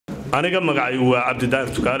aniga magacay waa Cabdidaar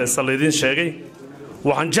Tukaale Saleedin sheegay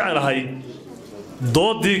waxaan jecelahay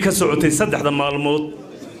doodii ka socotay saddexda maalmood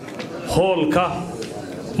hoolka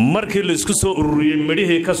markii la isku soo ururiyay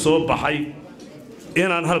midhihii ka soo baxay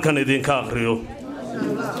inaan halkan idin ka akhriyo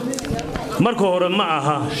marka hore ma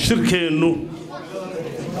aha shirkeenu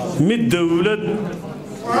mid dawlad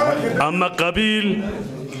ama qabiil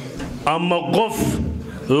ama qof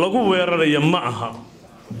lagu weerarayo ma aha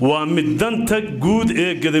waa mid danta guud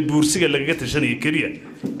ee Gadabuursiga laga tashanay kaliya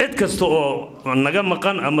cid kasta oo naga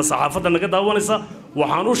maqan ama saxaafada naga daawanaysa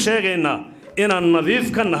waxaan u sheegaynaa inaan nadiif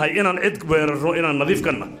ka nahay inaan cid weeraro inaan nadiif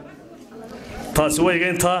ka nahay taasi way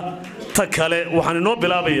inta ta kale waxaan inoo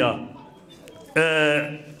bilaabayaa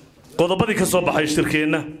qodobadii ka soo baxay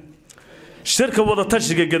shirkeena shirka wada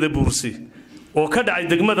tashiga Gadabuursi oo ka dhacay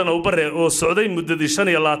degmada Nowbare oo socday muddadii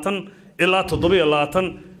 25 ilaa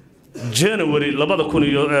 27 January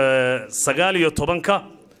 2019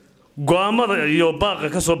 go'aamada iyo baaqa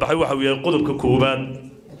ka soo baxay waxa weeye qodobka koobaad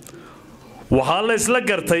waxa la isla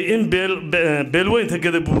gartay in beelweynta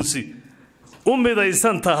Gadabuursi u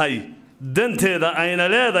midaysan tahay danteeda ayna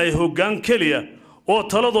leedahay hoggaan kaliya oo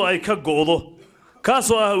taladu ay ka go'do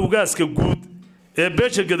kaasoo ah ugaaska guud ee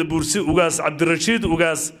beesha Gadabuursi ugaas Cabdirashiid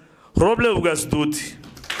ugaas Roble ugaas Dooti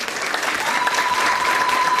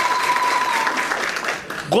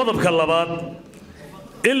qodobka labaad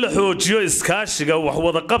in la xoojiyo iskaashiga wax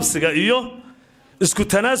wada qabsiga iyo isku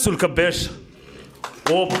tanaasulka beesha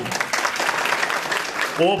oo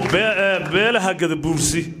beelaha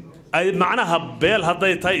Gadabuursi ay macnaha beel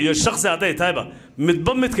haday tahay iyo shakhsi haday tahayba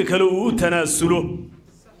midba midka kale uu tanaasulo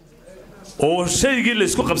oo shaygii la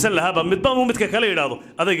isku qabsan lahaaba midba midka kale yiraahdo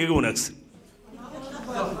adaygaga wanaagsan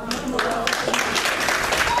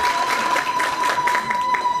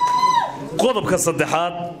qodobka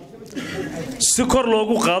saddexaad si kor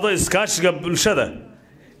loogu qaado iskaashiga bulshada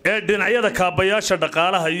ee dhinacyada kaabayaasha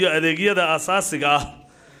dhaqaalaha iyo adeegyada aasaasiga ah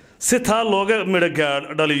si taa looga midagaad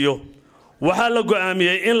dhaliyo waxa la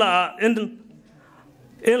go'aamiyay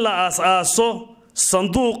in la aasaaso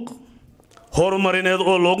sanduuq horumarineed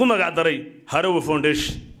oo loogu magac daray Harawa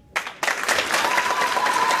Foundation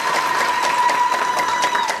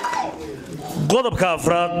qodobka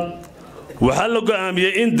afraad waxa la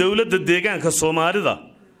go'aamiyay in dawladda deegaanka Soomaalida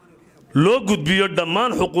loo gudbiyo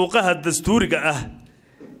dhammaan xuquuqaha dastuuriga ah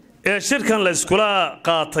ee shirkan la iskula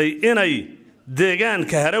qaatay inay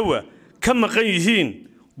deegaanka Harawa ka maqan yihiin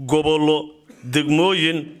gobollo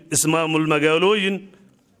degmooyin ismaamul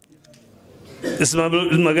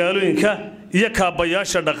magaalooyinka iyo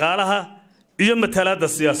kaabayaasha dhaqaalaha iyo matalaadda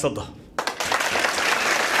siyaasadda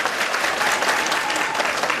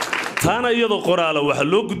taana iyadoo qoraala waxa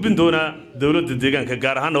loo gudbin doonaa dawladda deegaanka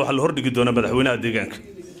gaar ahaan waxa la hordhigi doonaa madaxweynaha deegaanka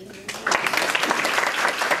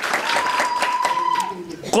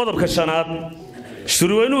qodobka shanaad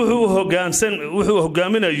Shirwaynuhu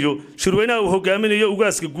hogaaminayo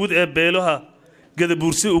ugaaska guud ee beelaha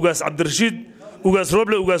Gadabuursi ugaas Cabdirashiid ugaas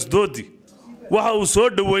Roble ugaas Doodi waxa uu soo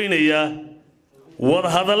dhaweynayaa wada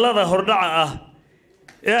hadallada hordhaca ah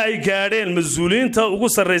ee ay gaadheen mas'uuliyiinta ugu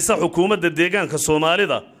sarreysa xukuumadda deegaanka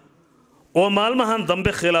Soomaalida oo maalmahan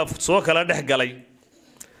dambe khilaaf soo kala dhex galay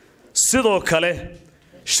sidoo kale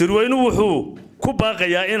Shirwaynuhu wuxuu ku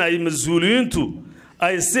baaqayaa in ay mas'uuliyiintu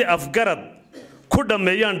ay si afgarad ku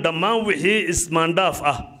dhameeyaan dhammaan wixii ismaandhaaf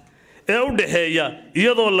ah ee u dhaxeeya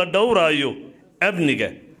iyadoo la dhowraayo amniga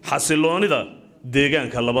xasiloonida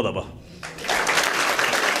deegaanka labadaba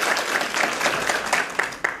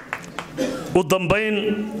u dambayn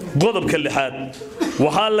qodobka lixaad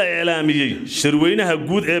waxa la eelaamiyay Shirwaynaha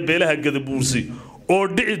guud ee beelaha Gadabuursi oo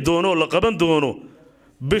dhici doono la qaban doono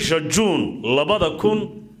bisha June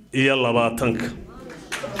 2020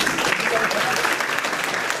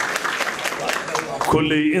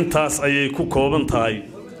 كلي intaas ayay ku kooban tahay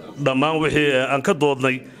dhamaan wixii aan ka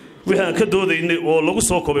doodnay oo lagu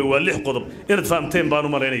soo koobay waa 6 qodob inaad fahamteen baan u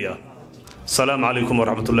mareynayaa. Assalamu alaykum wa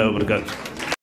rahmatullahi wa barakatuh.